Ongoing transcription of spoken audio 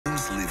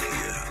live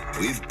here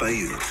with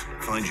Bayut.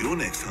 Find your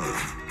next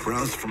home.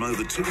 Browse from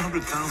over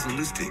 200,000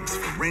 listings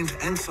for rent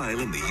and sale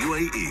in the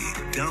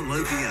UAE.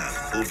 Download the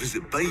app or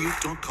visit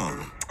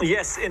Bayut.com.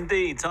 Yes,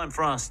 indeed. Time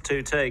for us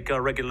to take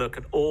a regular look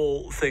at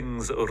all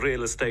things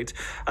real estate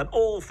and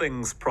all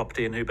things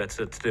property, and who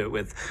better to do it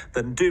with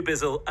than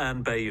dubizzle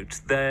and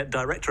Bayut. Their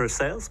Director of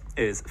Sales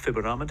is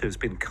Fibha Ahmed, who's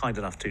been kind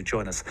enough to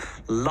join us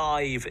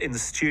live in the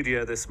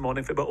studio this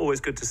morning. Fibha,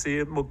 always good to see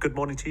you. Well, good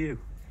morning to you.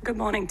 Good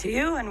morning to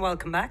you and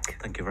welcome back.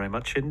 Thank you very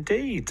much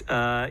indeed.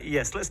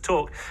 Yes, let's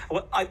talk.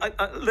 Well,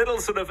 a little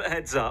sort of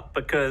heads up,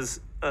 because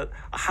I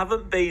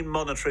haven't been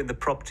monitoring the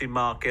property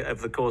market over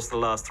the course of the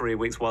last 3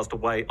 weeks whilst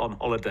away on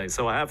holiday.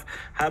 So I have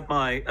had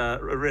my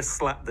wrist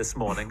slapped this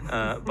morning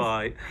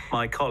by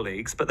my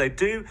colleagues, but they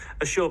do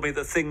assure me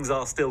that things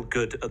are still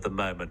good at the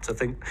moment. I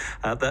think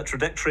that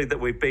trajectory that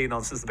we've been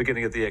on since the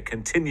beginning of the year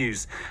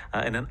continues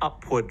in an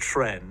upward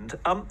trend.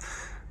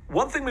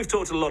 One thing we've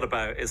talked a lot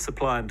about is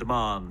supply and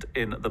demand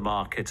in the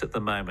market at the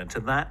moment,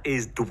 and that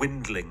is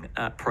dwindling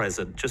at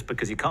present, just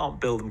because you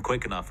can't build them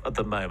quick enough at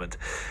the moment.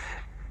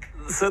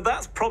 So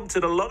that's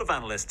prompted a lot of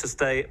analysts to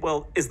say,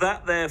 well, is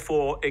that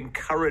therefore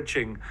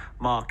encouraging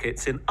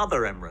markets in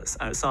other Emirates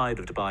outside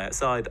of Dubai,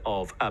 outside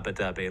of Abu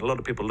Dhabi? And a lot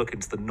of people look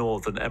into the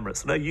Northern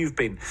Emirates. I know you've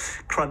been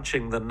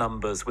crunching the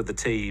numbers with the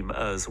team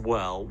as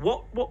well.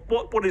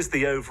 What is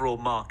the overall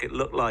market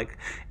look like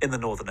in the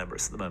Northern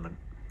Emirates at the moment?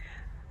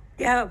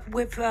 Yeah,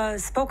 we've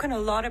spoken a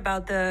lot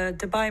about the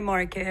Dubai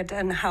market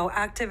and how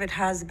active it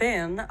has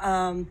been.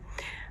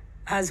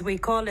 As we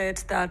call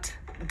it, that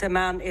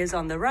demand is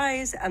on the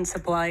rise and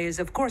supply is,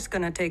 of course,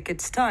 going to take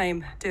its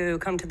time to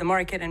come to the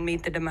market and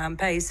meet the demand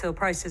pace. So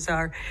prices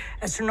are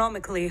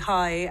astronomically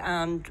high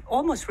and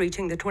almost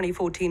reaching the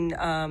 2014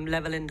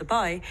 level in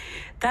Dubai.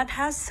 That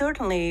has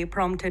certainly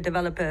prompted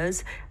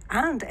developers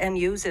and end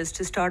users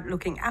to start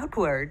looking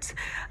outwards.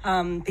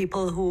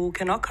 People who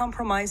cannot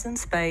compromise on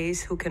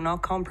space, who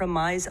cannot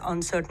compromise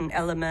on certain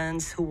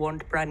elements, who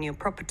want brand new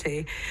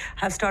property,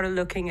 have started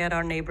looking at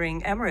our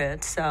neighboring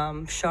Emirates.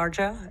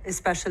 Sharjah,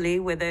 especially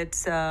with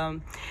its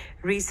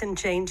recent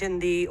change in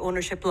the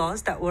ownership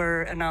laws that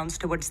were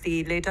announced towards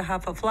the later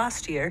half of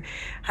last year,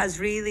 has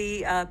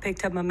really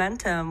picked up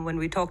momentum. When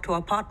we talk to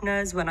our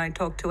partners, when I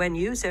talk to end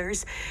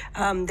users,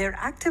 they're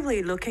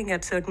actively looking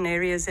at certain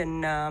areas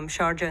in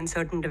Sharjah and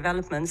certain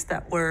developments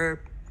that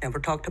were never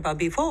talked about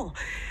before.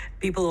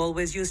 People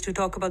always used to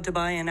talk about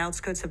Dubai and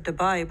outskirts of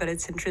Dubai, but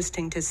it's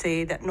interesting to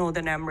say that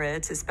Northern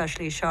Emirates,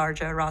 especially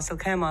Sharjah, Ras Al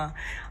Khaimah,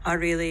 are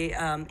really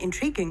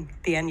intriguing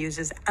the end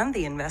users and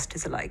the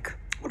investors alike.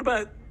 What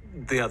about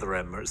the other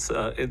Emirates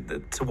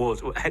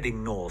towards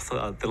heading north,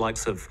 the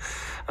likes of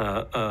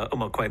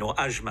Quain or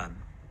Ajman?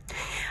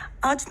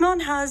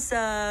 Ajman has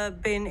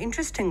been,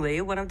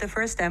 interestingly, one of the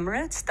first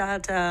Emirates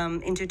that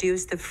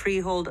introduced the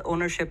freehold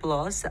ownership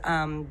laws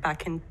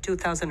back in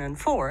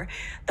 2004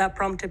 that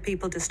prompted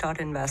people to start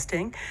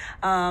investing.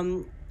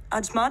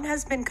 Ajman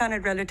has been kind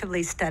of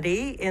relatively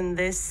steady in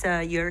this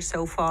year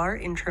so far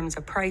in terms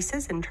of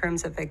prices, in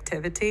terms of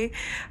activity.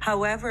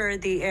 However,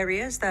 the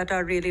areas that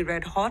are really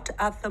red hot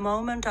at the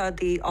moment are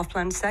the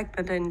off-land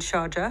segment in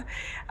Sharjah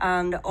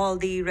and all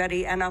the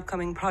ready and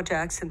upcoming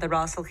projects in the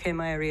Ras Al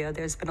Khaimah area.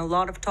 There's been a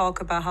lot of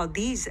talk about how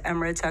these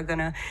Emirates are going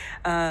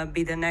to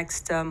be the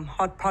next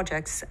hot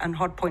projects and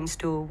hot points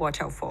to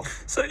watch out for.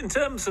 So in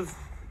terms of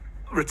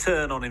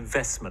return on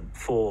investment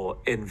for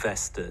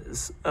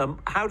investors,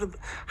 how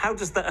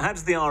does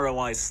the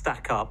ROI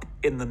stack up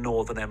in the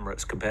Northern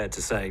Emirates compared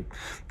to, say,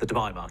 the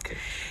Dubai market?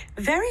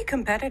 Very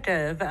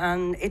competitive,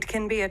 and it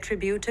can be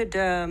attributed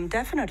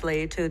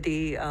definitely to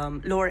the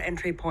lower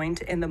entry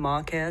point in the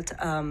market.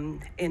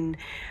 In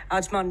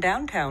Ajman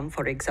downtown,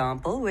 for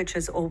example, which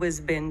has always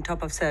been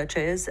top of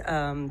searches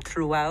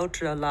throughout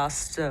the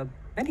last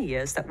many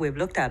years that we've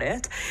looked at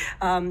it,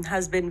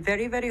 has been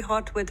very, very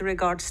hot with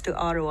regards to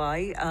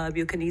ROI.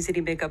 You can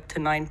easily make up to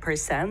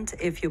 9%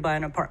 if you buy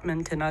an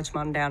apartment in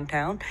Ajman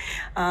downtown.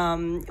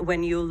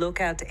 When you look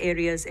at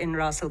areas in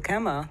Ras Al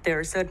Khaimah, there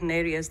are certain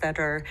areas that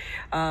are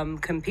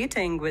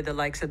competing with the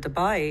likes of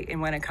Dubai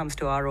when it comes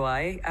to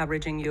ROI,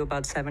 averaging you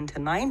about 7 to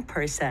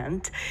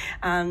 9%,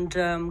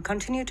 and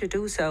continue to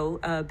do so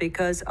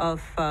because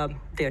of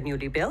they're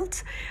newly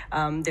built,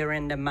 they're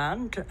in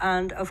demand,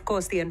 and of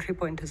course the entry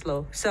point is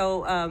low.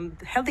 So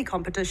healthy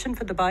competition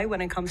for Dubai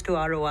when it comes to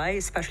ROI,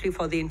 especially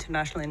for the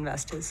international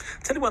investors.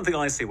 Tell you one thing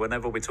I see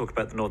whenever we talk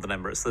about the Northern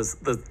Emirates,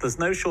 there's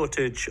no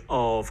shortage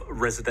of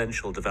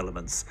residential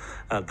developments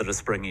that are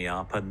springing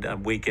up,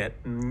 and we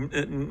get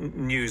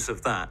news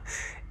of that.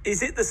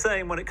 Is it the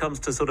same when it comes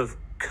to sort of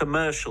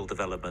commercial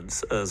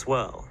developments as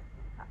well?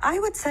 I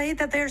would say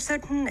that there are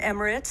certain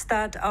emirates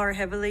that are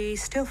heavily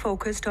still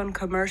focused on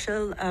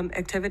commercial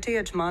activity.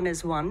 Ajman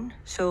is one.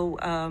 So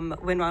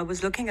when I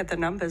was looking at the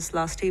numbers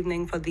last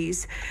evening for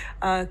these,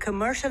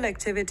 commercial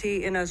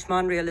activity in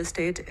Ajman real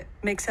estate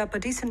makes up a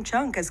decent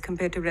chunk as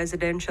compared to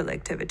residential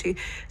activity.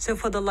 So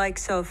for the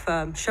likes of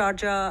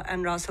Sharjah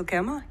and Ras Al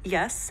Khaimah,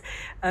 yes,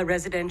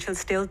 residential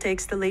still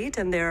takes the lead,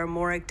 and there are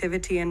more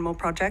activity and more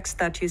projects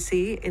that you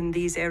see in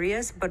these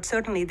areas. But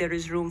certainly there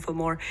is room for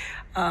more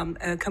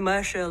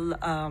commercial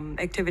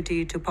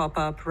activity to pop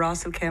up.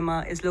 Ras Al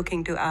Khaimah is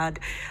looking to add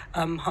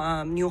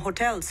new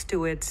hotels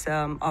to its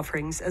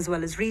offerings as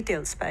well as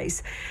retail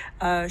space.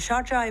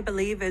 Sharjah, I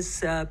believe,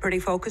 is pretty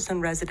focused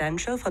on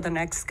residential for the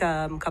next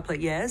couple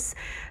of years.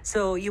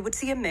 So you would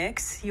see a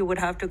mix. You would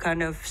have to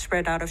kind of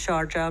spread out of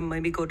Sharjah,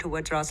 maybe go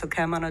towards Ras Al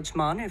Khaimah and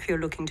Ajman if you're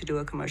looking to do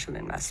a commercial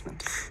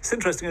investment. It's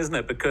interesting, isn't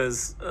it?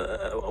 Because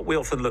we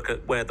often look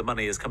at where the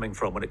money is coming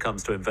from when it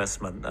comes to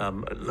investment.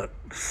 Look,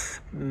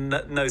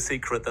 no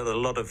secret that a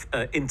lot of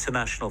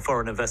international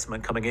foreign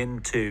investment coming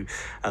into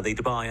the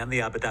Dubai and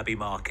the Abu Dhabi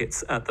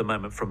markets at the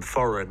moment from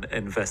foreign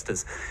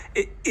investors.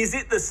 Is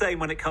it the same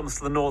when it comes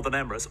to the Northern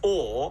Emirates,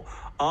 or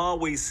are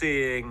we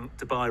seeing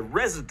Dubai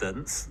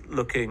residents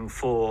looking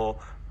for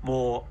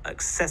more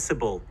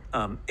accessible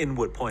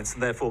inward points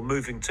and therefore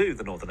moving to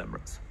the Northern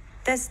Emirates?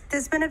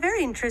 There's been a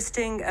very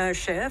interesting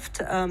shift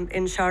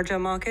in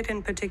Sharjah market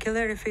in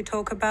particular, if we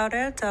talk about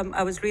it.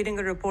 I was reading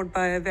a report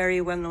by a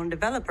very well-known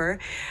developer.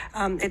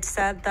 It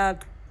said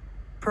that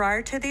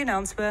prior to the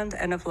announcement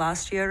end of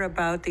last year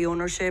about the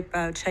ownership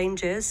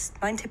changes,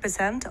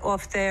 90%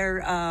 of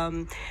their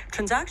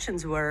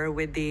transactions were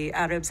with the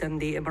Arabs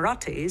and the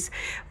Emiratis,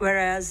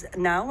 whereas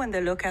now when they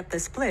look at the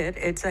split,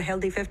 it's a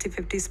healthy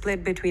 50-50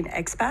 split between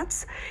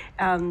expats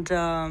and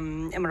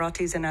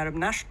Emiratis and Arab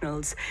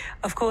nationals.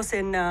 Of course,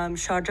 in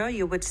Sharjah,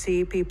 you would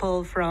see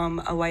people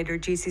from a wider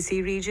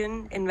GCC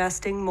region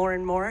investing more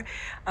and more.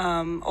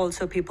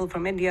 Also, people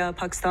from India,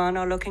 Pakistan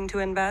are looking to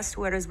invest,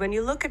 whereas when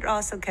you look at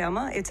Ras Al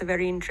Khaimah, it's a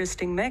very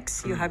interesting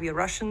mix. You have your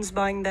Russians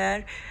buying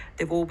there.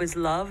 They've always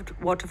loved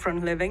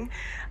waterfront living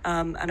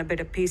and a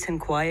bit of peace and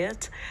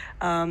quiet.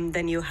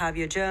 Then you have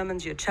your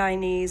Germans, your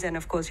Chinese, and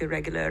of course your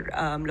regular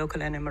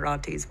local and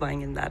Emiratis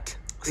buying in that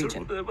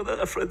region.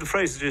 So, the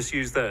phrase you just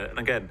used there, and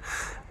again,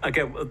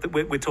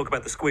 we talk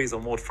about the squeeze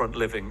on waterfront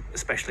living,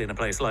 especially in a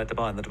place like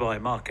Dubai and the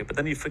Dubai market, but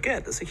then you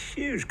forget there's a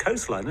huge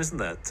coastline, isn't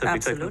there, to be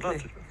taken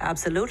advantage of?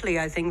 Absolutely.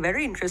 I think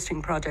very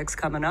interesting projects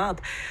coming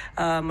up.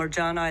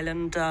 Marjan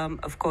Island,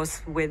 of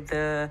course, with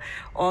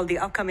all the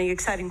upcoming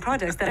exciting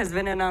projects that has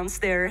been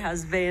announced there,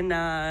 has been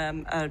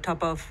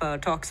top of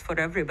talks for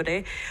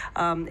everybody.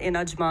 In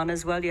Ajman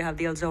as well, you have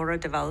the Al Zohra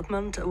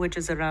development, which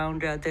is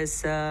around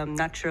this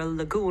natural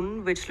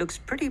lagoon, which looks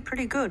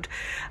pretty good.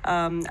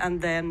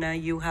 And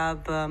then you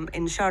have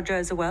in Sharjah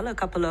as well a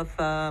couple of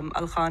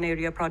Al Khan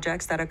area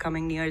projects that are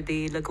coming near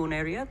the lagoon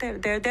area.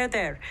 They're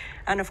there.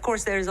 And of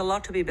course, there is a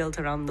lot to be built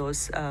around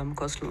those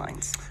coastal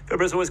lines.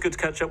 Fibha, it's always good to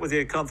catch up with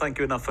you. Can't thank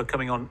you enough for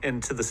coming on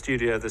into the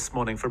studio this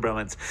morning. Fibha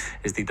Ahmed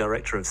is the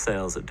Director of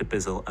Sales at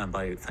dubizzle and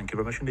Bayut. Thank you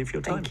very much indeed for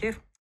your time. Thank you.